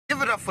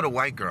Give it up for the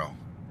white girl.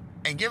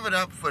 And give it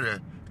up for the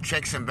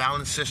checks and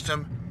balance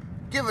system.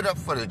 Give it up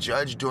for the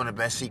judge doing the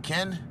best he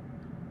can.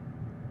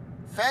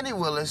 Fani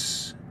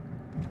Willis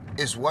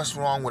is what's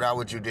wrong with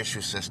our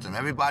judicial system.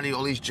 Everybody,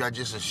 all these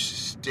judges are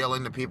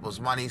stealing the people's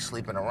money,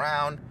 sleeping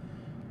around,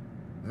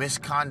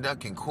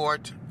 misconduct in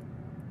court.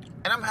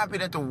 And I'm happy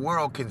that the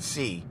world can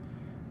see,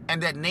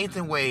 and that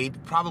Nathan Wade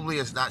probably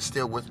is not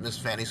still with Miss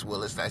Fani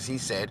Willis, as he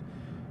said.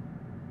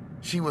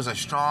 She was a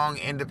strong,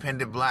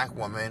 independent black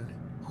woman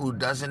who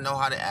doesn't know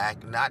how to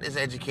act, not as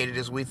educated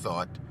as we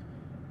thought,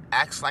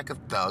 acts like a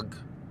thug,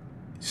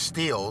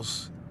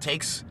 steals,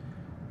 takes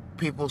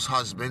people's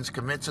husbands,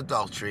 commits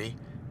adultery,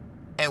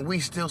 and we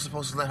still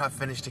supposed to let her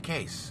finish the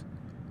case.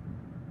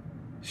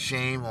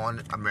 Shame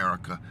on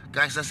America.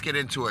 Guys, let's get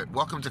into it.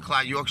 Welcome to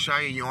Clyde,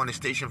 Yorkshire. You're on the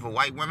station for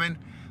white women.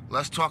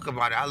 Let's talk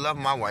about it. I love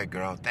my white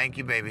girl. Thank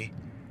you, baby.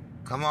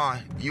 Come on.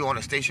 You on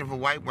the station for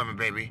white women,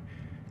 baby.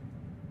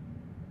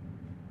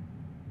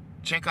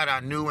 Check out our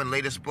new and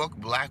latest book,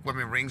 Black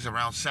Women Rings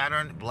Around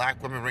Saturn.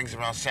 Black Women Rings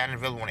Around Saturn,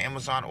 available on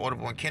Amazon,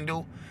 Audible, and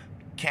Kindle.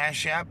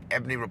 Cash App,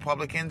 Ebony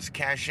Republicans.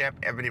 Cash App,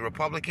 Ebony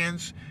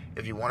Republicans.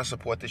 If you want to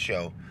support the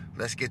show.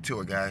 Let's get to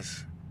it,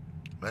 guys.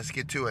 Let's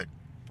get to it.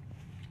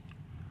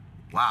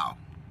 Wow.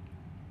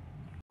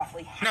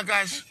 Now,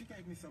 guys,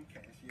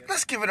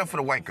 let's give it up for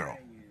the white girl.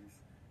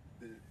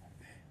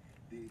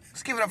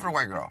 Let's give it up for the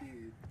white girl.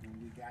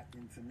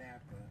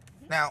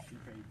 Now,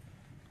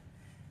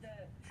 the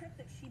trip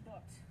that she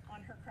booked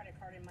on her credit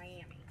card in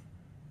Miami,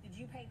 did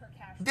you pay her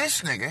cash?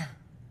 This nigga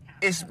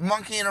is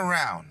monkeying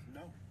around.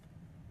 No.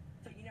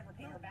 So you never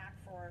paid her back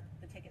for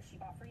the ticket she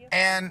bought for you?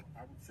 And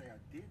I would say I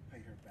did pay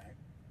her back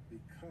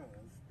because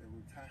there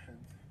were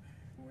times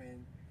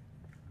when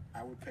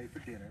I would pay for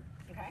dinner.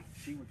 Okay.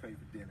 She would pay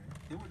for dinner.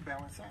 It would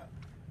balance out.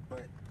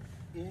 But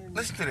in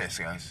listen to this,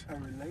 guys. a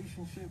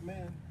relationship,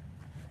 man,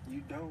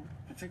 you don't,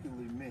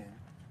 particularly men,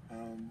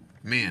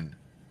 Men.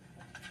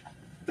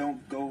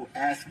 don't go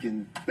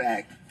asking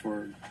back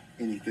for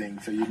anything.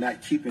 So you're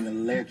not keeping a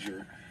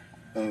ledger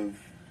of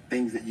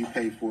things that you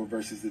pay for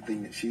versus the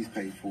thing that she's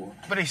paid for.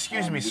 But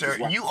excuse me, which sir. is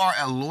why- You are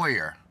a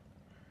lawyer.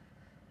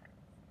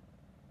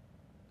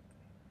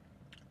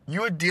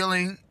 You're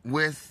dealing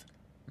with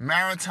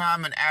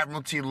maritime and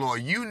admiralty law.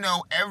 You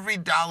know every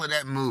dollar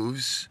that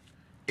moves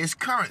is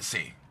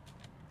currency.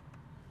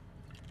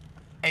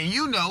 And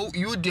you know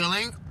you're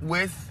dealing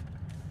with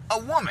a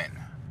woman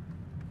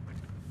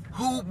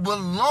who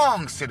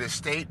belongs to the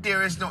state.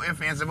 There is no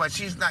ifs, ands, or buts.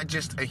 She's not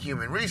just a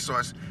human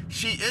resource.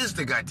 She is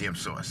the goddamn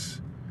source.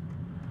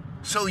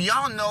 So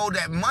y'all know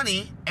that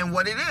money and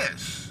what it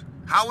is.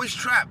 How it's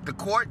trapped, the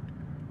court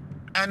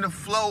and the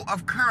flow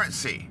of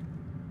currency.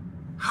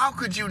 How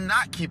could you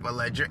not keep a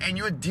ledger and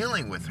you're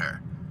dealing with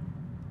her?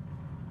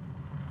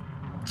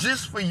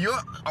 Just for your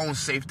own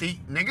safety,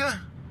 nigga.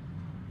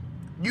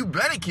 You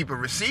better keep a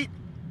receipt.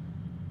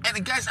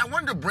 And guys, I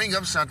wanted to bring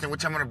up something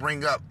which I'm going to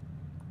bring up.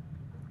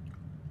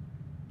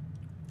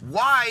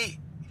 Why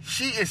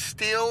she is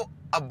still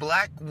a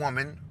black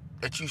woman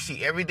that you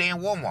see every day in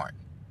Walmart.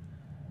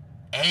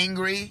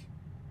 Angry,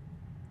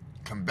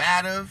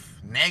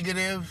 combative,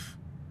 negative,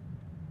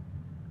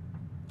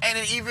 and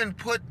it even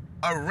put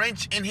a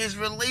wrench in his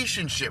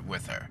relationship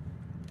with her.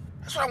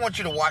 That's what I want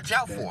you to watch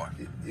out for.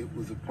 It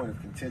was a point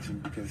of contention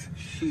because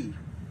she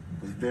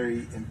was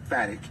very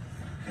emphatic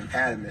and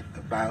adamant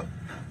about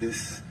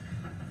this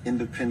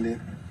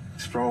independent,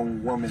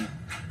 strong woman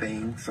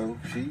thing. So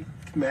she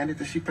demanded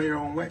that she pay her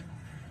own way.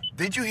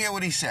 Did you hear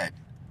what he said?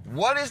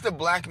 What is the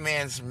black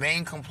man's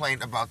main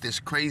complaint about this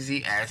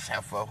crazy ass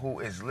heifer who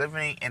is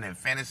living in a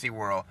fantasy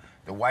world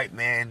the white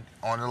man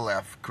on the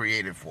left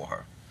created for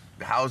her?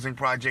 The housing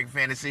project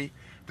fantasy,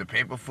 the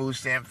paper food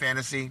stamp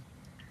fantasy,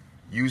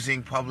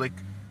 using public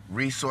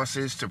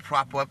resources to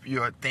prop up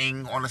your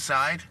thing on the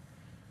side.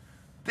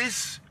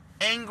 This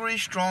angry,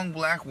 strong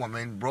black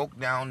woman broke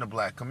down the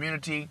black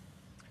community,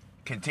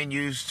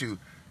 continues to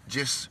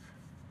just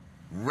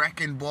wreck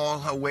and ball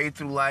her way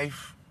through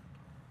life.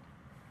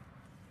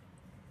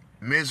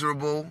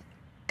 Miserable,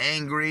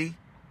 angry,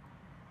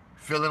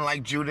 feeling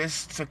like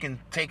Judas, taking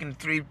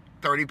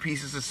 30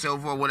 pieces of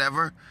silver or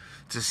whatever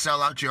to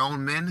sell out your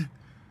own men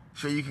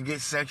so you can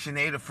get Section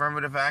 8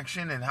 affirmative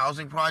action and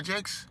housing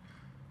projects.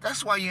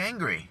 That's why you're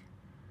angry.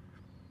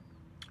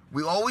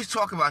 We always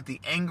talk about the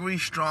angry,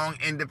 strong,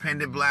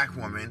 independent black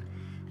woman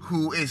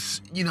who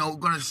is,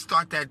 going to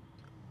start that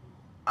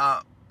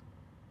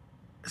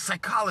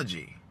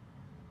psychology.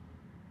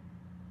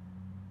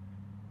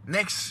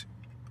 Next,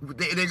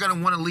 they're going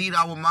to want to lead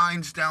our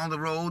minds down the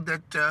road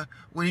that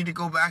we need to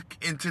go back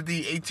into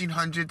the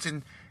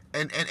 1800s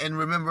and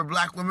remember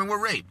black women were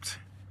raped.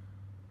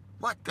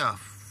 What the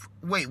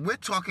wait, we're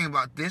talking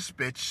about this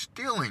bitch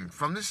stealing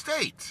from the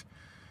state.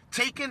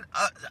 Taking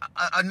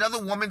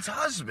another woman's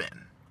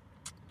husband.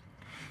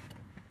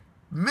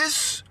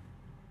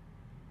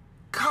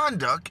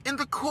 Misconduct in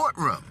the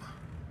courtroom.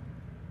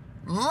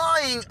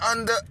 Lying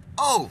under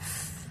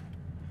oath.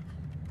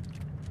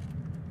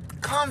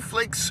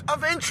 Conflicts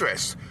of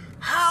interest.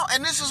 How?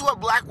 And this is what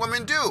black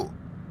women do.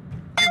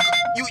 You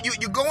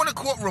you go in the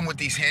courtroom with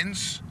these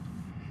hens,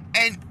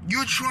 and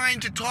you're trying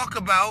to talk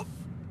about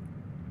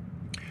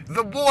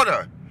the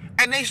border,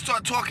 and they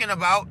start talking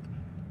about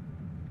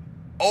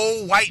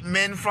old white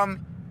men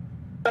from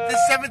the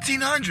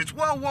 1700s.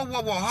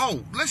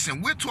 Whoa.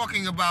 Listen, we're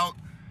talking about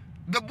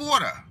the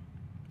border,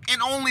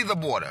 and only the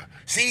border.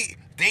 See,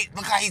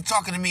 look how he's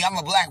talking to me. I'm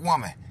a black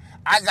woman.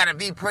 I gotta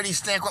be pretty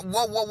stand.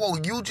 Whoa.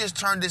 You just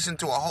turned this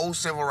into a whole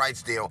civil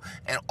rights deal,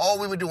 and all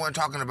we were doing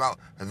talking about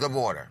the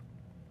border.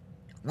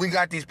 We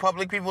got these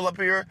public people up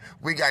here.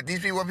 We got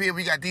these people up here.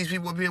 We got these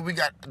people up here. We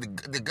got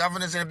the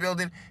governors in the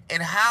building.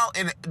 And how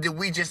did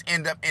we just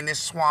end up in this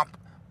swamp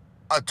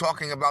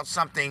talking about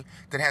something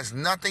that has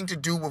nothing to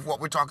do with what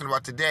we're talking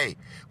about today?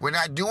 We're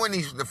not doing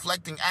these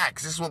deflecting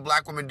acts. This is what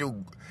black women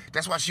do.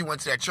 That's why she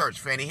went to that church,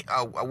 Fani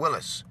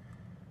Willis.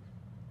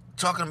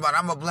 Talking about,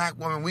 I'm a black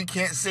woman. We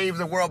can't save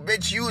the world.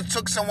 Bitch, you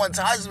took someone's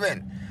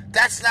husband.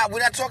 We're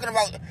not talking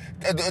about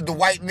the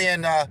white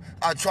man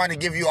trying to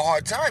give you a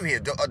hard time here,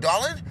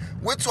 darling.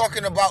 We're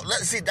talking about,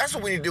 that's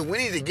what we need to do. We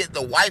need to get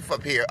the wife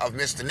up here of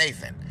Mr.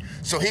 Nathan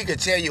so he could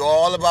tell you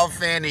all about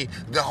Fani,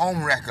 the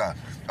home wrecker,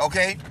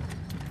 okay?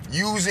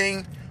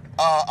 Using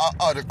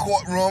the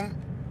courtroom.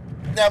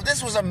 Now, if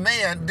this was a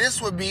man,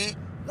 this would be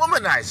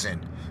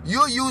womanizing.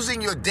 You're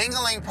using your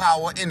dingling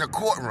power in the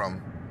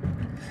courtroom,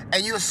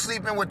 and you're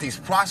sleeping with these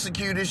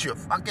prosecutors. You're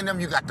fucking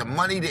them. You got the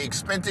money, the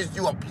expenses.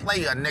 You a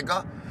player,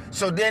 nigga.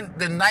 So then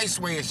the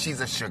nice way is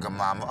she's a sugar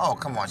mama. Oh,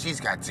 come on.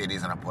 She's got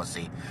titties and a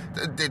pussy.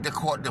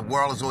 The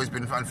world has always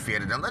been unfair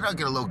to them. Let her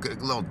get a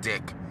little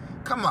dick.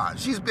 Come on.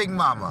 She's big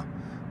mama.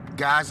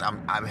 Guys,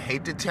 I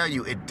hate to tell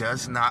you, it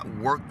does not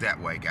work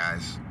that way,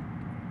 guys.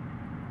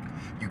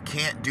 You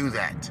can't do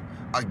that.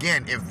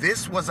 Again, if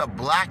this was a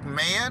black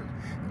man,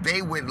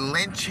 they would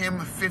lynch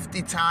him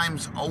 50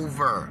 times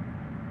over.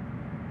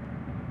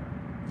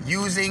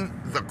 Using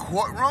the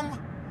courtroom,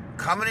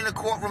 coming in the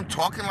courtroom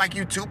talking like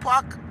you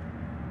Tupac,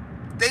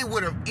 they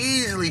would have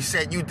easily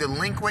said, you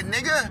delinquent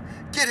nigga,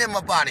 get him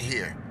up out of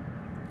here.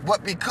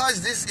 But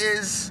because this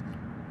is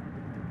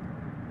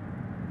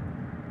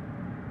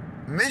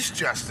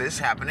misjustice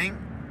happening,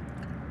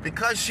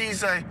 because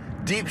she's a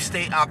deep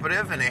state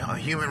operative and a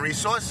human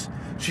resource,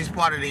 she's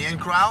part of the in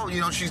crowd.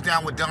 You know, she's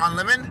down with Don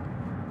Lemon,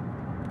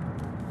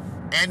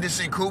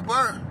 Anderson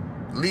Cooper,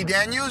 Lee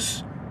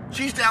Daniels.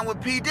 She's down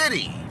with P.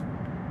 Diddy.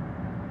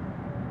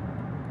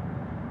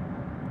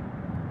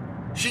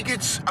 She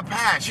gets a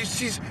pass.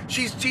 She's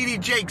T.D.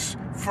 Jake's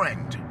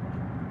friend.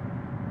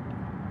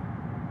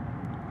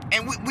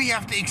 And we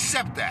have to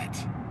accept that.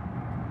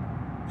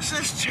 This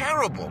is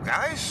terrible,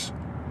 guys.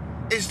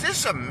 Is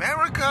this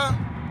America?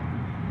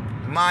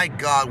 My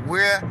God,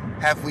 where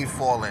have we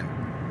fallen?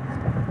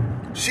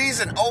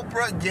 She's an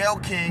Oprah, Gayle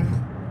King,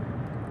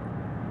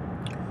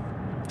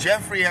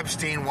 Jeffrey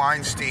Epstein,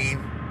 Weinstein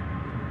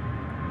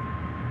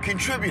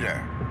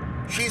contributor.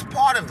 She's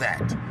part of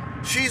that.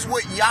 She's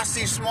with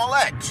Yossi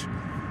Smollett,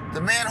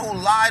 the man who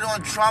lied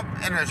on Trump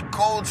in a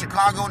cold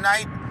Chicago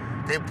night.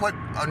 They put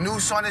a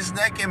noose on his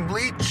neck and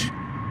bleach.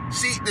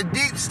 See, the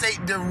deep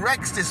state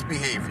directs this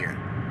behavior.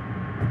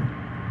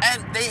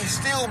 And they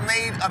still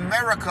made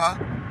America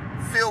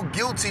feel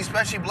guilty,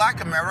 especially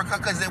black America,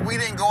 because we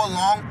didn't go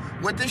along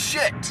with the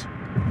shit.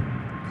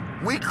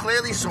 We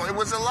clearly saw it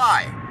was a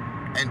lie.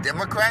 And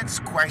Democrats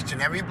question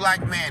every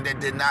black man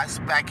that did not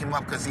back him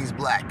up because he's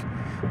black.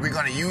 We're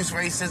going to use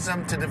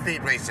racism to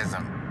defeat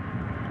racism.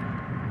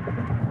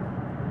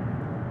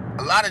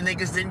 A lot of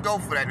niggas didn't go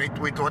for that.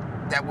 We thought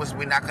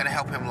we're not going to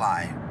help him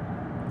lie.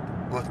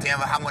 Well, damn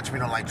it, how much we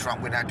don't like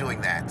Trump, we're not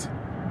doing that.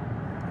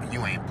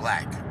 You ain't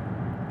black.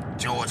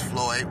 George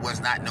Floyd was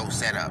not no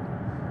setup.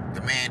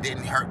 The man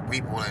didn't hurt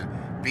people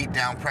and beat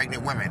down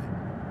pregnant women.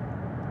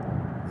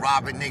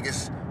 Robbing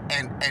niggas.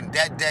 And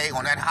that day,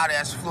 on that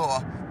hot-ass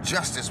floor,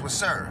 justice was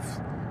served.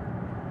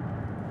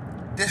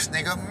 This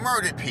nigga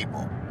murdered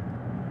people.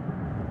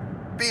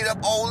 Beat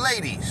up old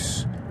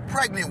ladies.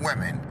 Pregnant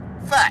women.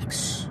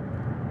 Facts.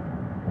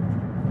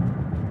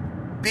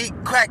 Beat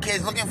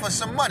crackheads looking for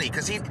some money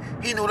because he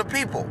knew the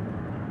people.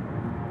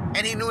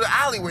 And he knew the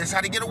alleyways,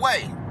 how to get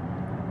away.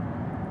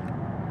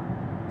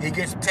 He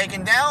gets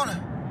taken down,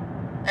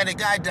 and the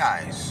guy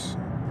dies.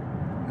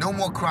 No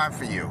more crime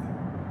for you.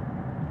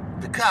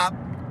 The cop,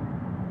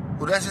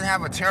 who doesn't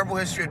have a terrible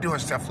history of doing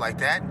stuff like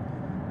that,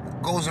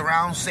 goes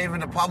around saving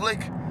the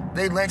public,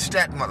 they lynch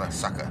that mother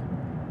sucker.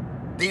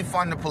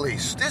 Defund the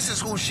police. This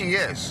is who she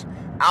is.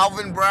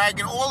 Alvin Bragg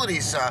and all of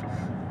these.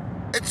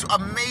 It's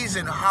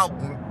amazing how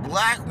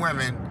black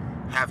women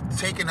have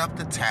taken up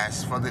the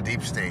task for the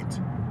deep state.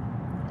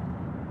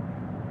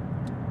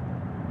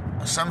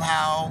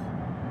 Somehow,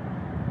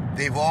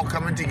 they've all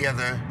coming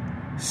together,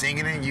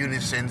 singing in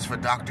unison for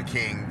Dr.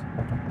 King.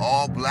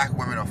 All black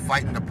women are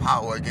fighting the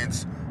power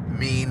against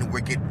mean,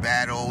 wicked,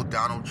 bad old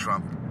Donald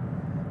Trump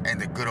and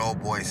the good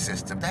old boy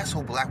system. That's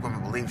who black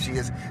women believe she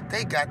is.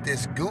 They got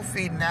this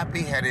goofy,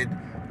 nappy-headed,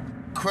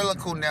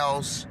 critical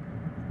nails,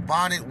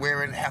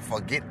 bonnet-wearing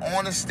heifer get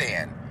on the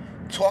stand,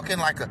 talking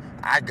like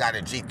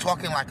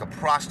talking like a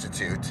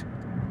prostitute,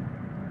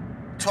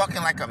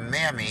 talking like a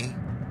mammy,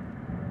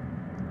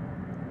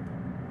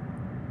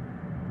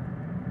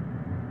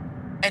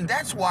 And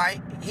that's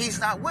why he's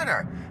not with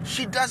her.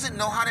 She doesn't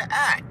know how to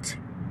act.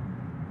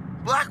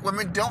 Black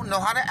women don't know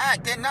how to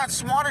act. They're not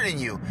smarter than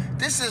you.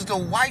 This is the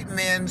white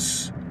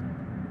man's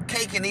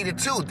cake and eat it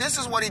too. This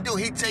is what he do.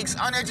 He takes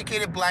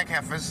uneducated black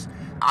heifers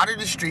out of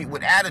the street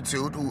with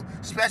attitude, who,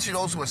 especially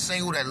those who are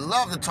single that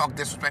love to talk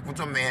disrespectful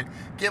to a man,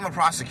 give him a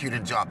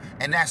prosecuting job.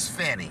 And that's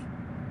Fani.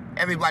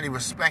 Everybody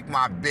respect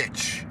my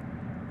bitch.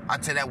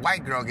 Until that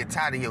white girl get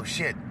tired of your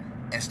shit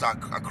and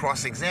start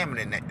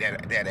cross-examining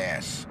that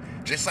ass.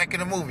 Just like in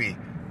the movie,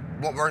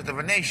 What Worth of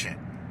a Nation,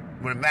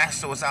 when the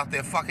master was out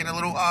there fucking a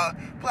little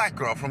black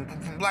girl from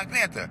Black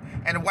Panther.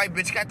 And the white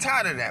bitch got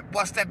tired of that.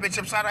 Bust that bitch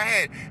upside her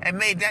head and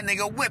made that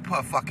nigga whip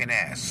her fucking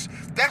ass.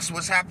 That's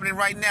what's happening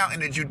right now in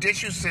the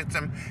judicial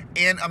system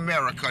in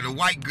America. The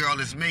white girl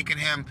is making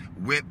him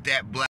whip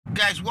that black.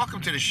 Guys,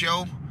 welcome to the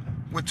show.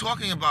 We're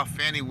talking about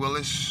Fani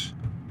Willis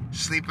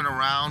sleeping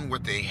around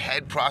with the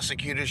head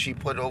prosecutor she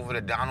put over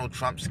the Donald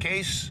Trump's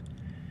case.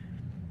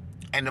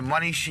 And the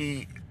money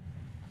she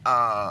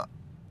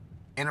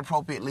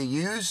inappropriately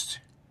used.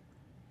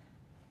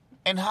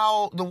 And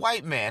how the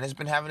white man has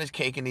been having his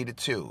cake and eat it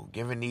too,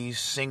 giving these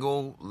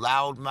single,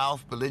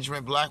 loudmouth,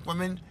 belligerent black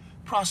women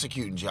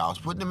prosecuting jobs,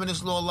 putting them in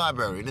his law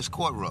library, in his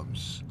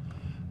courtrooms.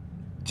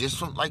 Just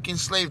from, like in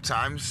slave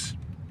times,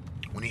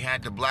 when he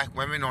had the black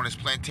women on his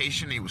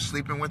plantation, he was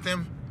sleeping with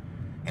them,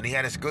 and he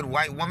had his good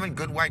white woman,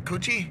 good white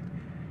coochie.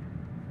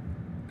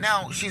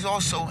 Now, she's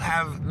also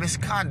have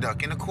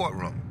misconduct in the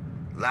courtroom.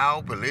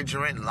 Loud,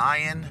 belligerent,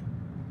 lying.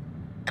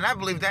 And I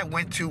believe that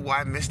went to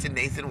why Mr.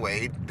 Nathan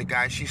Wade, the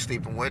guy she's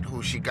sleeping with,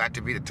 who she got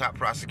to be the top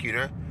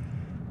prosecutor,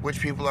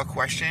 which people are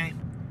questioning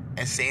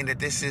and saying that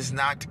this is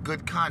not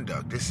good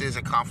conduct. This is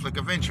a conflict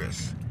of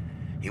interest.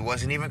 He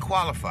wasn't even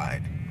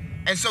qualified.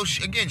 And so,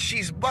 again,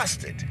 she's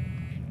busted.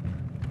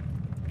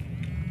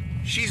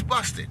 She's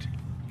busted.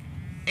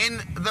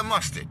 In the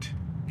mustard.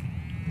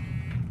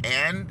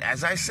 And,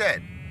 as I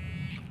said,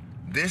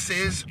 this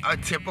is a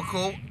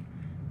typical,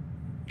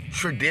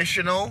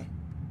 traditional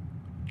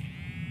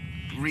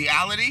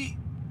reality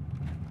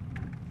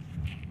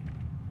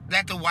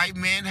that the white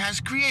man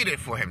has created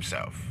for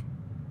himself.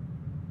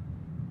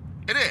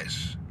 It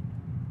is.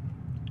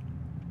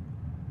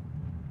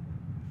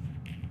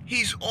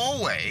 He's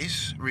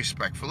always,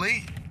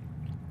 respectfully,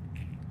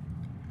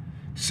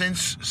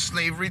 since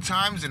slavery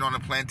times and on the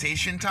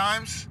plantation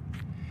times,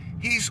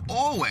 he's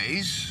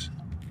always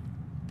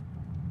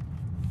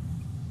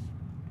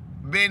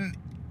been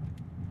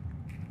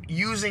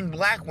using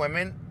black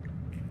women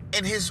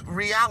in his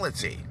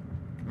reality.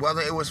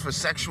 Whether it was for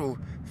sexual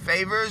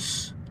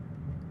favors,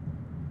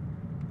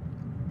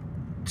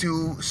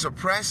 to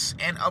suppress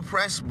and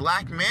oppress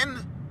black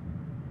men,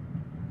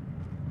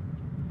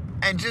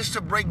 and just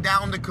to break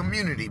down the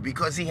community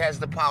because he has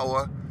the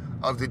power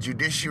of the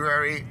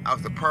judiciary,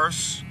 of the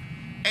purse,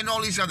 and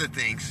all these other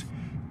things.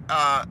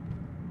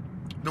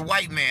 The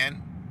white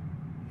man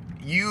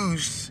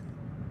used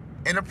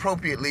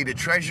inappropriately the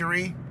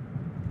treasury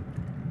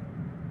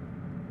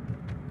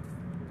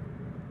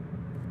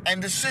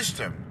and the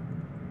system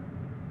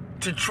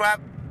to trap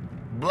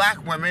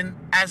black women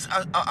as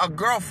a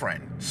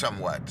girlfriend,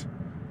 somewhat,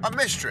 a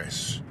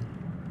mistress.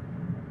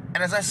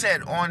 And as I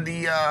said, on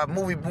the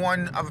movie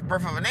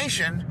Birth of a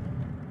Nation,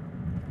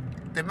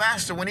 the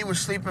master, when he was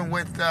sleeping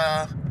with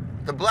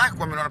the black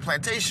women on the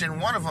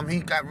plantation, one of them he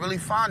got really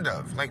fond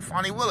of, like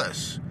Fani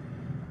Willis.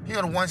 You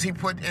know, the ones he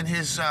put in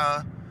his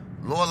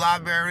law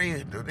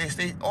library. They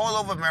stay all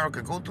over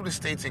America. Go through the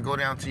states and go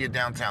down to your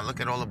downtown.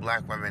 Look at all the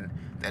black women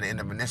that are in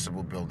the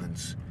municipal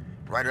buildings,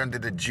 right under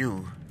the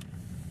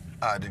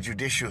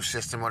judicial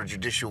system or the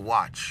judicial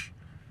watch.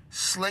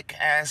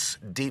 Slick-ass,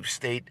 deep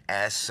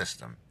state-ass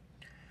system.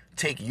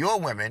 Take your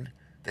women,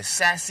 the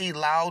sassy,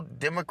 loud,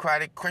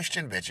 democratic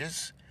Christian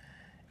bitches,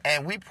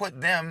 and we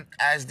put them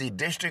as the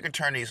district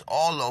attorneys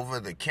all over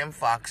the Kim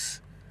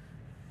Fox,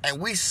 and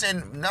we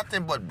send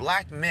nothing but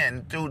black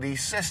men through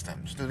these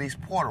systems, through these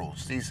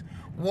portals, these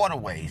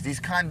waterways, these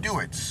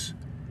conduits.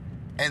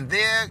 And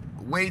there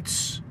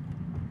waits,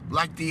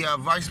 like the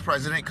Vice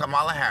President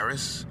Kamala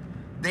Harris,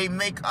 they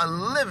make a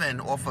living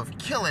off of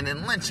killing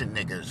and lynching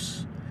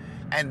niggas.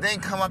 And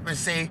then come up and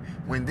say,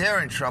 when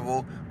they're in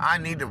trouble, I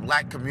need the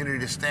black community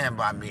to stand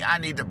by me. I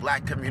need the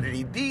black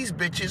community. These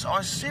bitches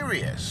are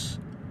serious.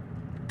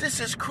 This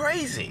is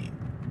crazy.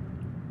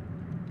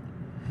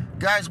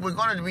 Guys, we're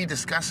going to be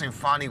discussing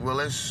Fani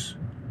Willis,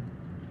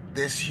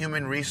 this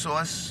human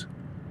resource.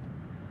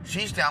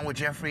 She's down with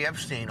Jeffrey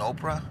Epstein,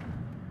 Oprah,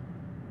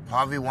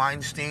 Harvey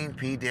Weinstein,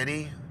 P.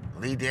 Diddy,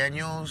 Lee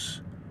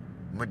Daniels,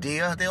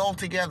 Medea. They're all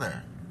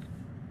together.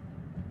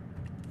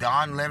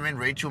 Don Lemon,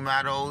 Rachel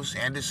Maddow,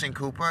 Anderson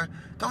Cooper.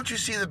 Don't you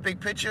see the big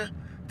picture?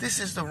 This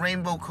is the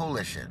Rainbow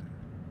Coalition.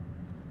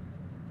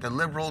 The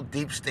liberal,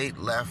 deep state,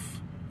 left,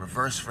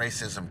 reverse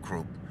racism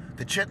group.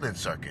 The Chitlin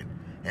Circuit.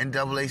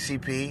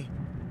 NAACP,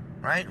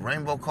 right?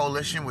 Rainbow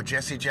Coalition with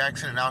Jesse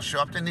Jackson and Al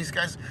Sharpton. These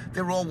guys,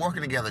 they were all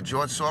working together.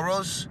 George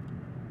Soros.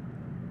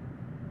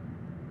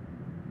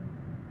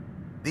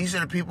 These are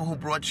the people who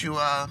brought you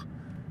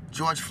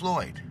George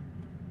Floyd.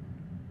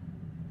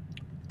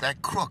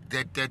 that crook,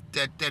 that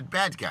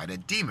bad guy,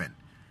 that demon.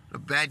 The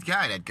bad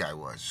guy that guy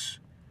was.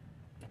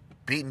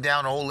 Beating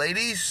down old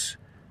ladies,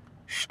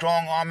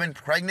 strong-arming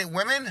pregnant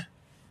women,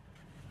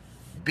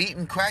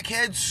 beating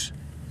crackheads,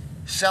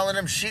 selling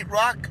them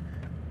sheetrock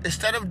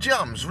instead of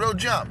Jums, real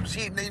Jums.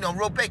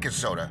 Real baking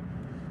soda.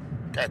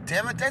 God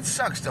damn it, that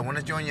sucks though when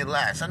it's on your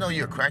last. I know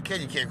you're a crackhead,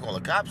 you can't call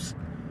the cops.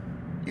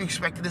 You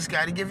expected this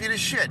guy to give you the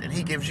shit, and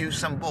he gives you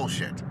some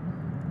bullshit.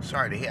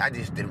 Sorry to hear, I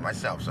just did it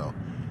myself, so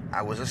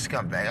I was a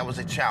scumbag. I was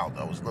a child,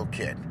 though. I was a little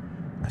kid.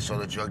 I saw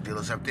the drug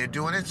dealers up there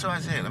doing it, so I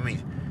said, let me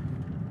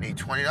need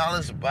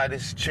 $20 to buy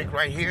this chick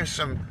right here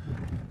some,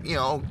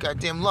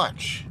 goddamn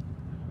lunch.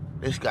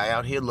 This guy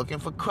out here looking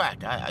for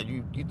crack.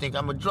 You think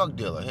I'm a drug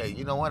dealer. Hey,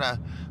 you know what? I'll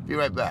be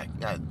right back.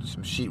 Got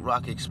some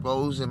sheetrock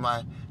exposed in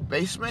my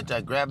basement.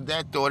 I grabbed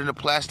that, throw it in a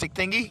plastic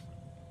thingy.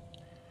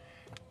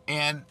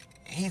 And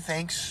he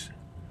thinks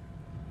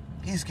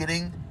he's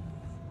getting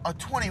a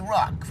 20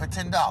 rock for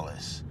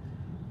 $10.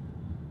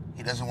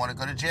 He doesn't want to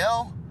go to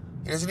jail.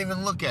 He doesn't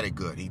even look at it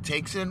good. He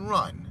takes it and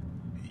run.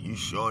 You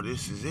sure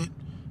this is it?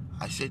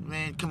 I said,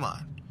 man, come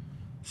on.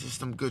 This is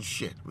some good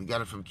shit. We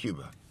got it from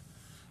Cuba.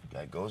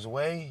 Guy goes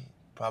away,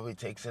 probably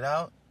takes it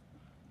out,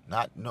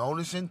 not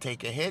noticing,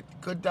 take a hit,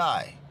 could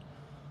die.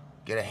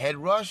 Get a head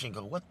rush and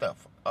go, what the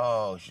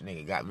oh,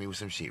 nigga got me with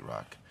some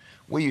sheetrock.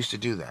 We used to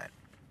do that.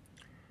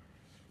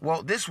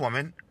 Well, this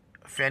woman,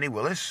 Fani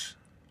Willis,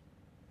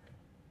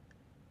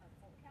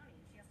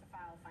 she has to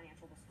file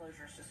financial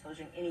disclosures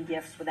disclosing any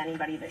gifts with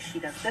anybody that she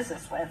does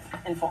business with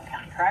in Fulton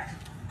County, correct?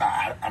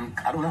 I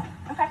don't know.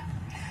 Okay.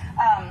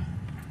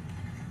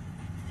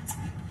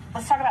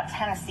 Let's talk about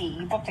Tennessee.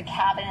 You booked a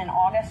cabin in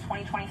August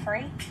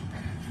 2023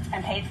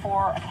 and paid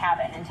for a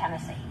cabin in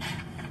Tennessee.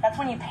 That's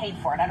when you paid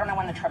for it. I don't know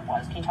when the trip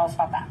was. Can you tell us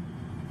about that?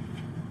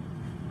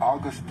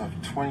 August of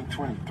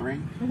 2023.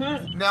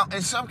 Mm-hmm. Now,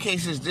 in some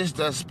cases, this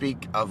does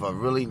speak of a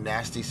really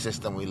nasty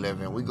system we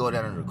live in. We go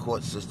down in the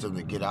court system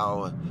to get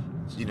our,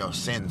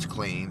 sins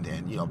cleaned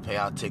and, pay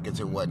our tickets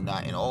and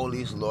whatnot. And all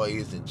these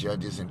lawyers and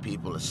judges and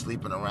people are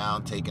sleeping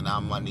around, taking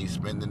our money,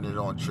 spending it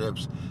on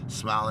trips,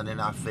 smiling in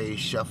our face,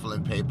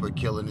 shuffling paper,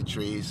 killing the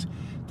trees.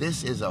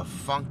 This is a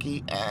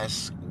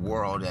funky-ass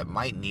world that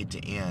might need to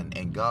end.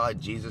 And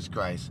God, Jesus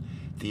Christ,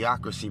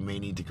 theocracy may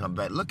need to come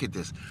back. Look at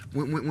this.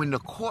 When the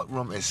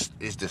courtroom is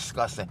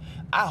disgusting,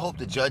 I hope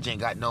the judge ain't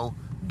got no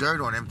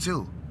dirt on him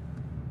too.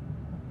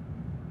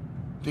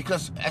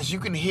 Because as you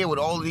can hear with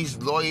all these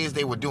lawyers,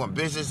 they were doing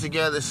business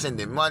together,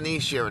 sending money,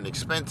 sharing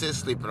expenses,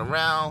 sleeping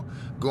around,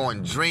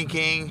 going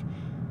drinking.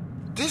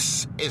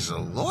 This is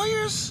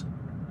lawyers?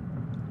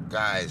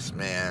 Guys,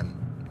 man.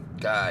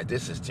 God,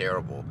 this is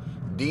terrible.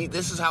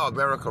 This is how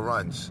America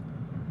runs.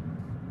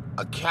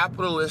 A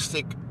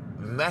capitalistic,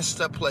 messed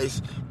up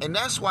place. And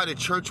that's why the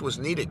church was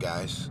needed,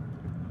 guys.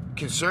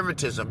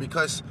 Conservatism,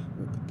 because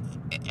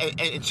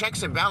and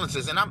checks and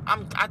balances. And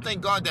I thank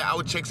God that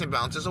our checks and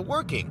balances are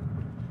working.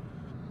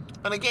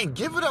 And again,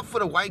 give it up for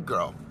the white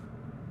girl.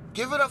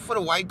 Give it up for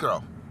the white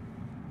girl.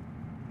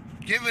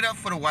 Give it up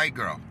for the white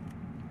girl.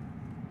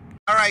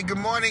 All right, good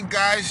morning,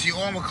 guys. You're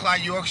on with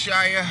Clyde,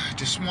 Yorkshire.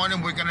 This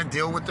morning, we're going to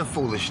deal with the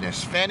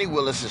foolishness. Fani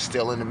Willis is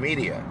still in the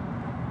media.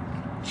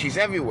 She's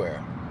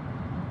everywhere.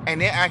 And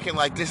they're acting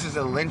like this is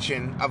a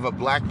lynching of a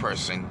black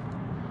person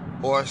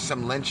or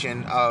some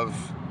lynching of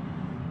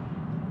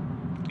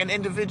an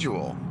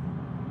individual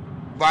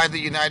by the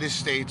United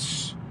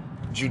States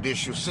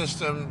judicial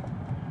system,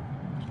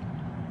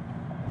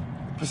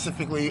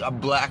 specifically a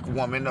black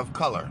woman of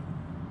color.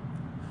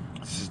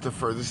 This is the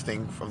furthest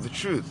thing from the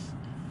truth.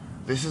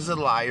 This is a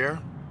liar,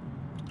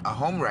 a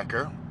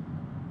homewrecker,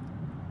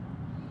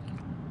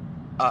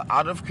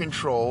 out of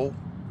control,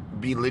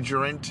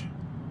 belligerent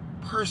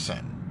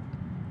person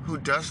who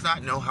does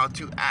not know how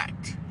to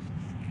act.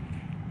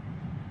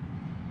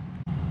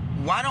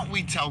 Why don't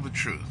we tell the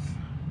truth?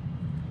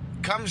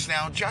 Comes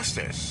now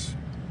justice.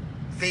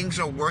 Things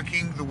are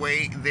working the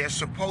way they're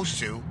supposed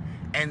to,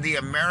 and the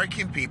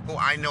American people,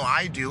 I know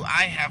I do,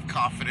 I have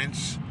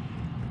confidence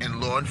in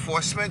law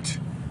enforcement.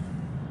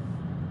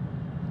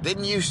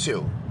 Didn't used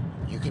to.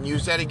 You can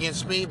use that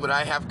against me, but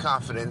I have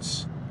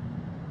confidence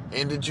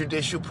in the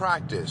judicial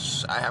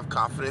practice. I have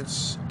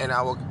confidence in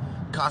our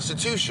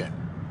Constitution.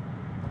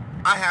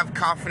 I have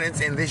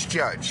confidence in this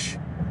judge,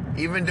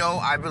 even though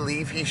I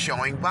believe he's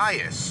showing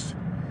bias.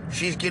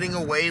 She's getting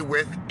away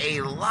with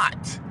a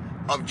lot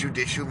of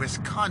judicial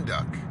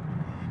misconduct.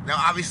 Now,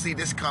 obviously,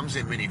 this comes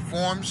in many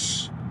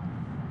forms,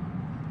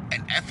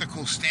 and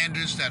ethical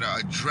standards that are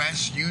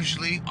addressed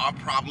usually are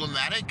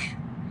problematic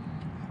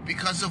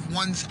because of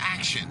one's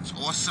actions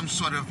or some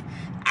sort of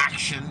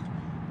action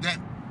that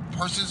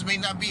persons may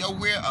not be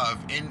aware of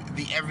in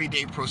the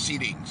everyday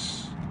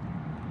proceedings.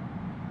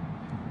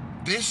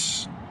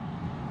 This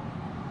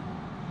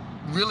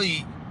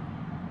really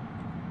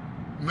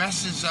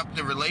messes up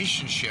the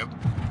relationship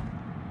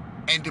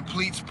and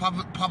depletes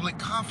public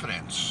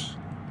confidence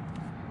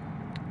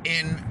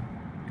in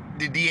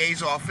the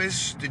DA's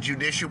office, the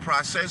judicial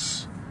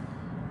process,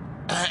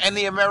 and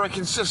the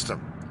American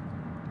system.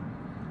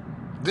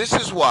 This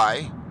is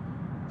why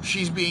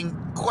she's being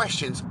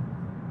questioned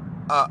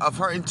of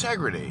her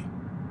integrity.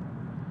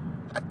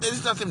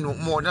 There's nothing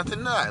more,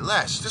 nothing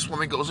less. This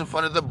woman goes in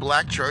front of the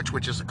black church,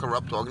 which is a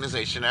corrupt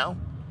organization now.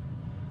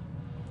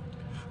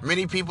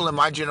 Many people in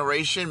my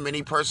generation,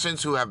 many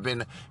persons who have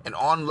been an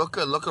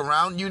onlooker, look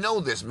around, you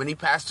know this. Many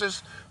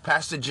pastors,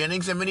 Pastor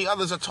Jennings and many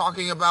others are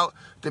talking about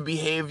the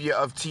behavior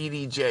of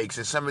T.D. Jakes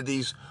and some of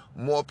these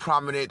more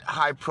prominent,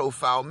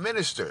 high-profile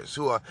ministers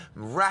who are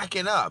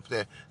racking up.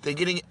 They're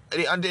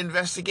under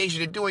investigation.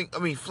 They're doing,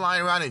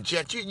 flying around in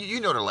jets. You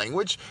know the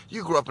language.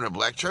 You grew up in a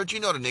black church. You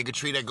know the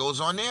niggatry that goes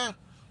on there.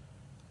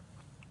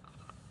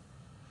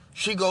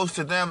 She goes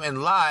to them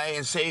and lie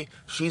and say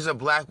she's a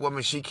black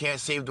woman. She can't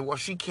save the world.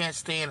 She can't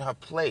stay in her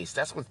place.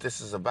 That's what this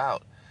is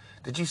about.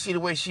 Did you see the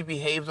way she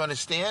behaved on the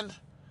stand?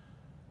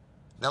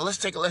 Now let's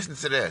take a listen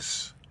to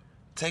this.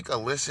 Take a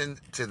listen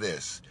to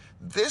this.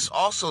 This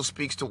also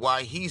speaks to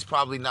why he's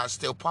probably not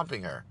still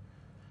pumping her,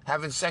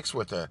 having sex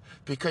with her,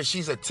 because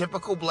she's a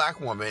typical black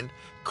woman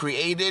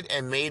created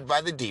and made by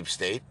the deep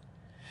state,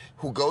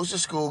 who goes to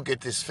school,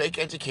 get this fake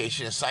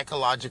education in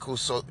psychological,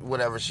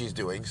 whatever she's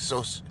doing,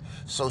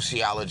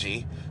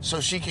 sociology, so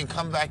she can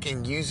come back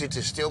and use it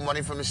to steal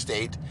money from the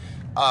state,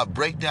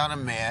 break down a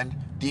man,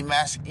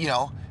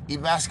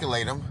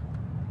 emasculate him.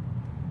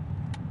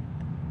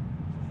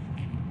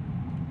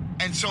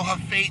 And so her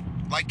fate,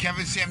 like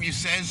Kevin Samuels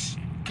says,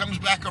 comes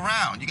back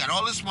around. You got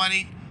all this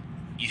money,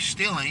 you're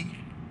stealing,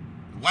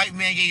 the white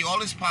man gave you all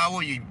this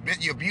power, you're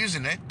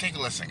abusing it. Take a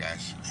listen,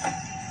 guys.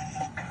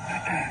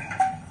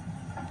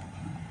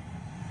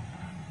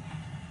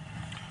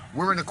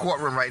 We're in the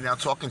courtroom right now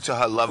talking to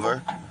her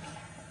lover,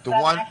 the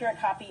one an accurate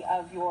copy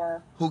of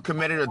your who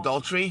committed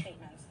adultery,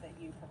 statements that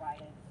you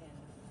provided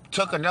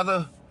took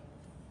another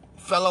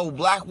fellow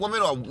black woman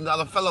or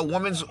another fellow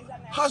woman's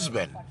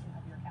husband.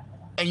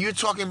 And you're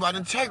talking about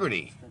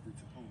integrity.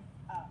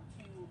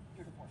 To your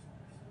divorce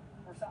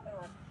lawyers,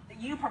 or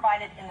that you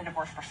provided in the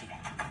divorce proceeding.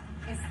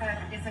 Is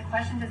the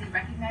question, does he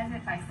recognize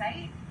it by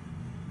sight?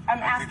 I'm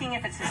asking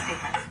if it's his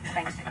statement.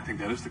 Thanks. I think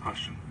that is the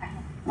question.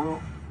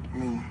 Well,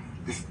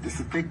 it's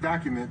a thick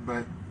document,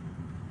 but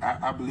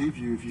I believe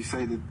you if you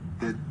say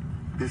that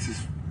this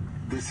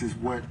is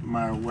what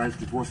my wife's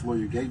divorce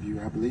lawyer gave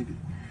you. I believe it.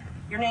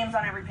 Your name's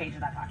on every page of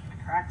that document,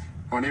 correct?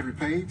 On every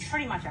page?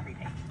 Pretty much every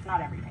page,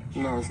 not every page.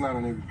 No, it's not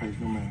on every page,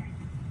 no ma'am.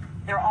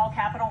 They're all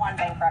Capital One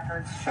bank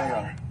records. They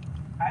are.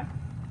 Okay.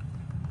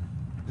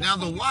 Now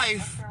the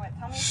wife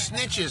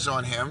snitches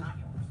on him.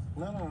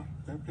 No,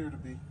 they appear to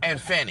be. And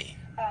Fani.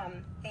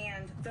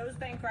 And those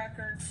bank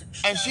records.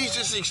 And she's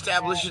just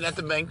establishing that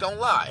the bank don't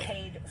lie.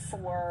 Paid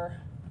for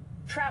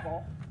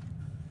travel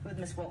with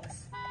Miss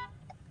Willis.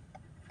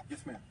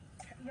 Yes, ma'am.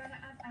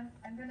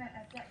 I'm going to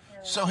object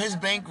to... So his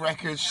bank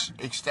records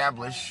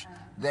establish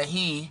that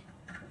he,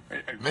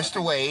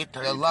 Mr. Wade,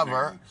 the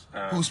lover,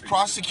 who's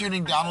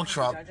prosecuting Donald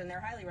Trump, And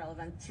they're highly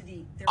relevant to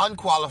the.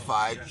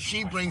 unqualified,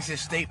 she brings his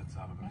state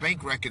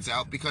bank records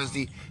out because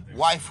the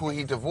wife who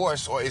he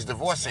divorced or is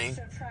divorcing,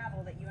 So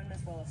travel that you and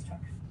Miss Willis took.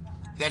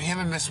 that him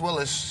and Miss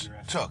Willis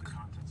took.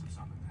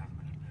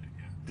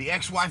 The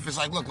ex-wife is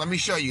like, look, let me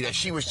show you that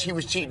he was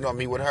cheating on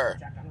me with her.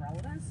 Check on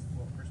relevance.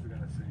 Well, first we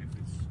gotta see if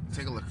it's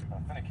Take a look.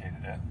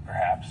 authenticated it,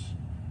 perhaps.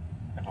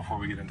 And before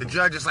we get into The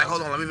judge is like,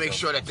 hold on, let me make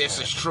sure that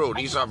this is true.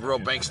 These are real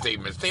bank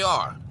statements. They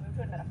are. Move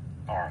to admit them.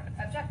 all right,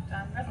 Object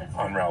on relevance.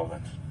 on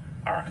relevance.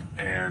 All right,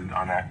 and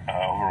on that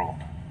overruled,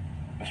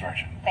 Ms.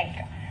 Merchant. Thank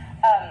you.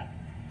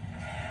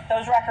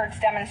 Those records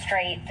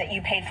demonstrate that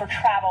you paid for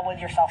travel with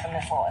yourself and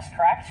Miss Willis,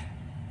 correct?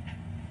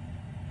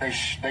 They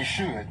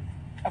should.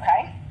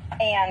 Okay.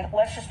 And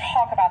let's just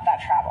talk about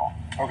that travel.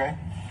 Okay.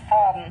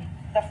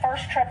 The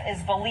first trip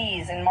is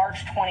Belize in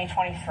March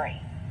 2023.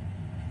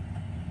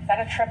 Is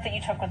that a trip that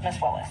you took with Miss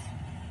Willis?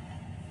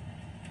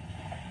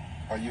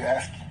 Are you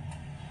asking?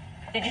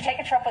 Did you take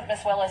a trip with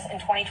Miss Willis in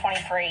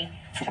 2023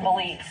 to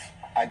Belize?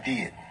 I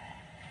did.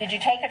 Did you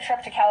take a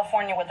trip to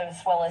California with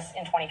Miss Willis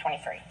in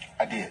 2023?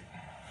 I did.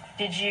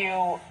 Did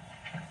you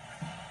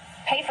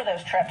pay for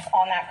those trips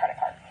on that credit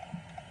card?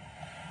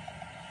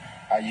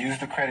 I used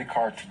the credit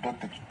card to book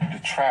the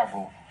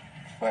travel,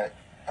 but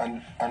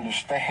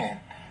understand.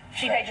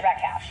 She paid you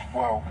back cash.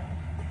 Well,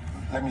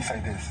 let me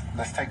say this.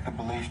 Let's take the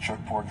Belize trip,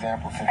 for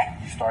example, since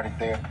you started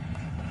there.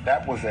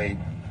 That was a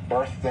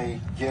birthday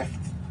gift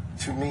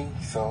to me,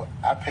 so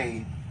I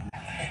paid.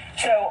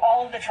 So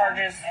all of the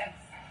charges.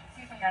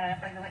 Excuse me, Your Honor,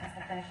 if the witness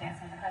can finish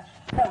answering the question.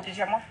 Oh, did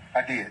you have more?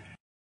 I did.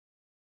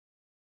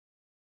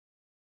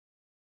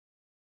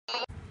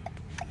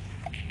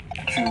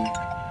 To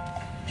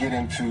get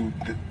into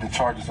the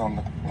charges on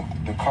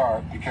the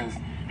card, because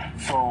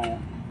so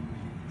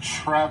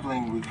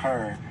traveling with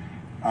her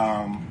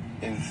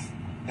is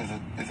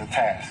a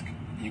task.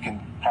 You can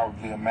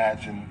probably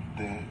imagine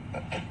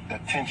the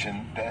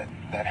tension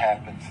that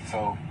happens.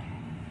 So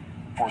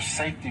for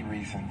safety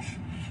reasons,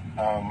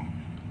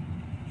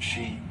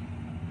 she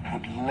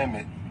would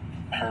limit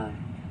her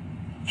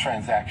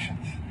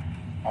transactions.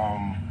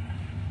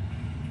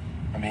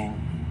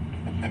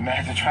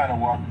 Imagine trying to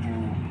walk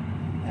through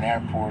an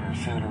airport or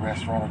sit at a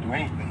restaurant or do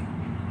anything.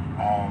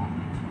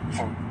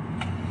 So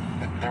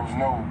there's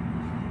no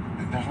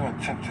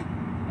attempt to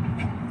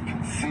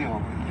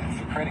conceal.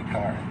 It's a credit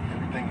card.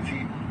 Everything is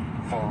here.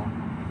 So.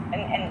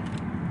 And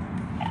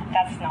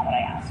that's not what I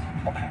asked.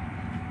 Okay.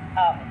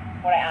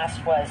 What I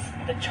asked was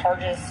the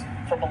charges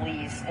for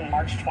Belize in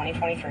March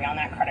 2023 on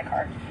that credit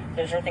card.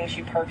 Those are things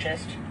you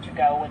purchased to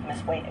go with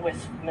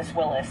Miss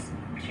Willis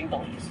to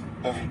Belize.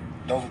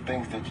 Those are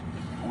things that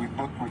we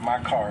booked with my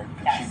card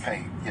that Yes. she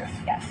paid. Yes.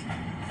 Yes.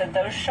 So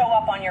those show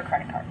up on your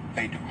credit card.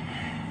 They do.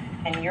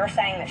 And you're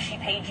saying that she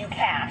paid you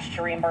cash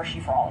to reimburse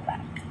you for all of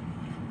that.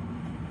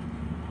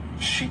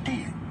 She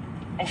did.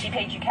 And she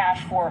paid you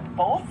cash for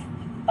both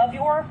of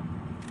your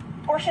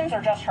portions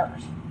or just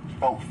hers?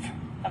 Both.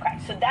 Okay,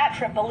 so that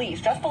trip,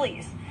 Belize, just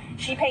Belize,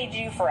 she paid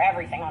you for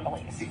everything on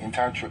Belize. The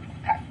entire trip.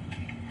 Okay.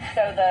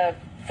 So the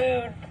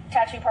food,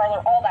 tattoo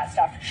parlor, all that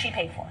stuff, she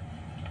paid for.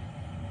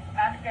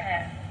 I'm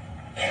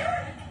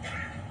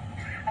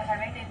sorry,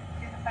 make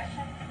the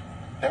question.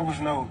 There was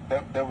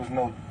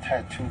no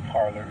tattoo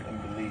parlor in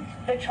Belize.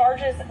 The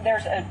charges,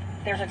 there's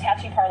a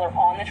tattoo parlor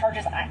on the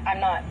charges. I'm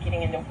not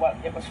getting into what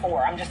it was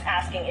for. I'm just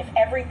asking if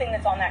everything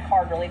that's on that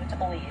card related to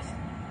Belize,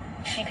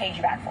 she paid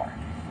you back for.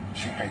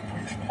 She paid for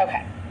it.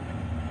 Okay.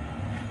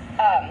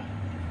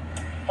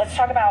 Let's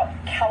talk about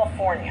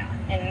California.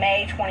 In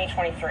May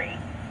 2023,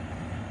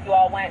 you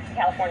all went to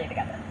California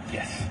together.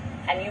 Yes.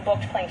 And you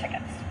booked plane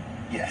tickets.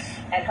 Yes.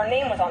 And her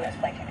name was on those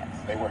plane tickets.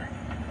 They were.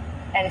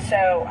 And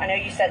so I know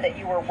you said that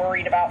you were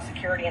worried about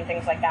security and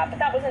things like that, but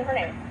that was in her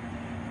name.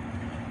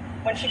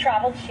 When she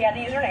traveled, she had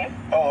to use her name.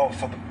 Oh,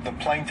 so the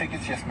plane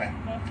tickets? Yes, ma'am.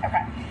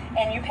 Okay.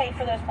 And you paid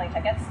for those plane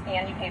tickets,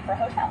 and you paid for a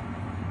hotel.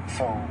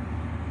 So,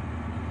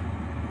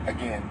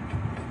 again,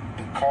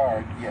 the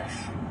card, yes.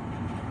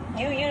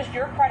 You used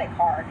your credit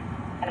card,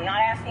 and I'm not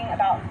asking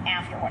about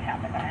after what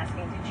happened. I'm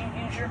asking, did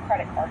you use your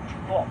credit card to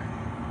book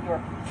your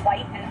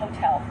flight and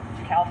hotel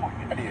to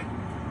California? I did.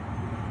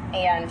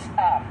 And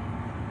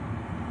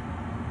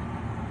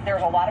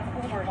there's a lot of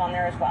Ubers on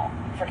there as well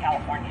for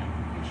California.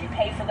 Did you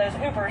pay for those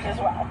Ubers as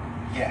well?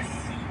 Yes.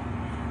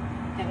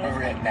 Did We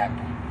were at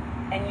Napa.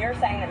 And you're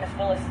saying that Miss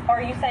Willis,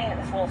 are you saying that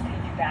Miss Willis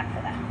paid you back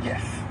for that?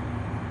 Yes.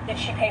 Did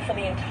she pay for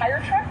the entire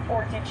trip,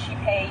 or did she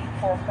pay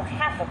for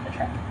half of the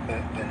trip?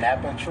 The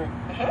Napa trip,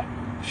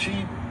 Mm-hmm.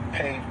 she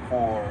paid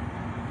for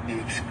the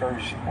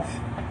excursions.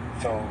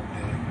 So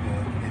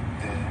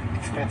the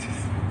expenses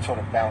sort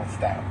of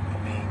balanced out. I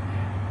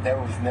mean, there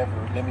was never,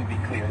 let me be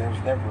clear, there was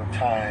never a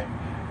time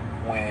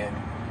when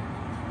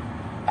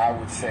I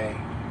would say,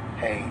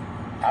 hey,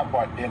 I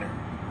bought dinner.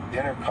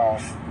 Dinner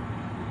costs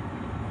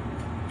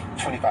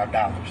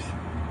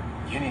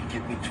 $25. You need to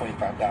give me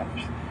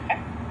 $25.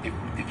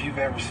 If you've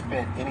ever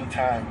spent any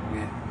time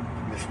with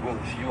Miss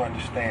Willis, you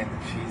understand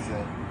that she's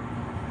a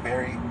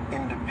very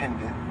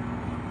independent,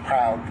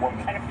 proud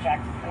woman. Try to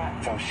project. Come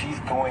on. So she's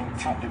going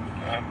to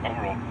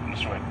Overall,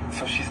 Mr. White.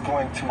 so she's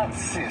going to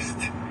insist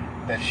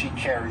that she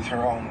carries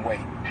her own weight,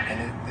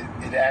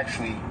 and it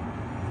actually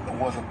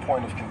was a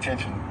point of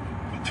contention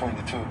between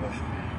the two of us.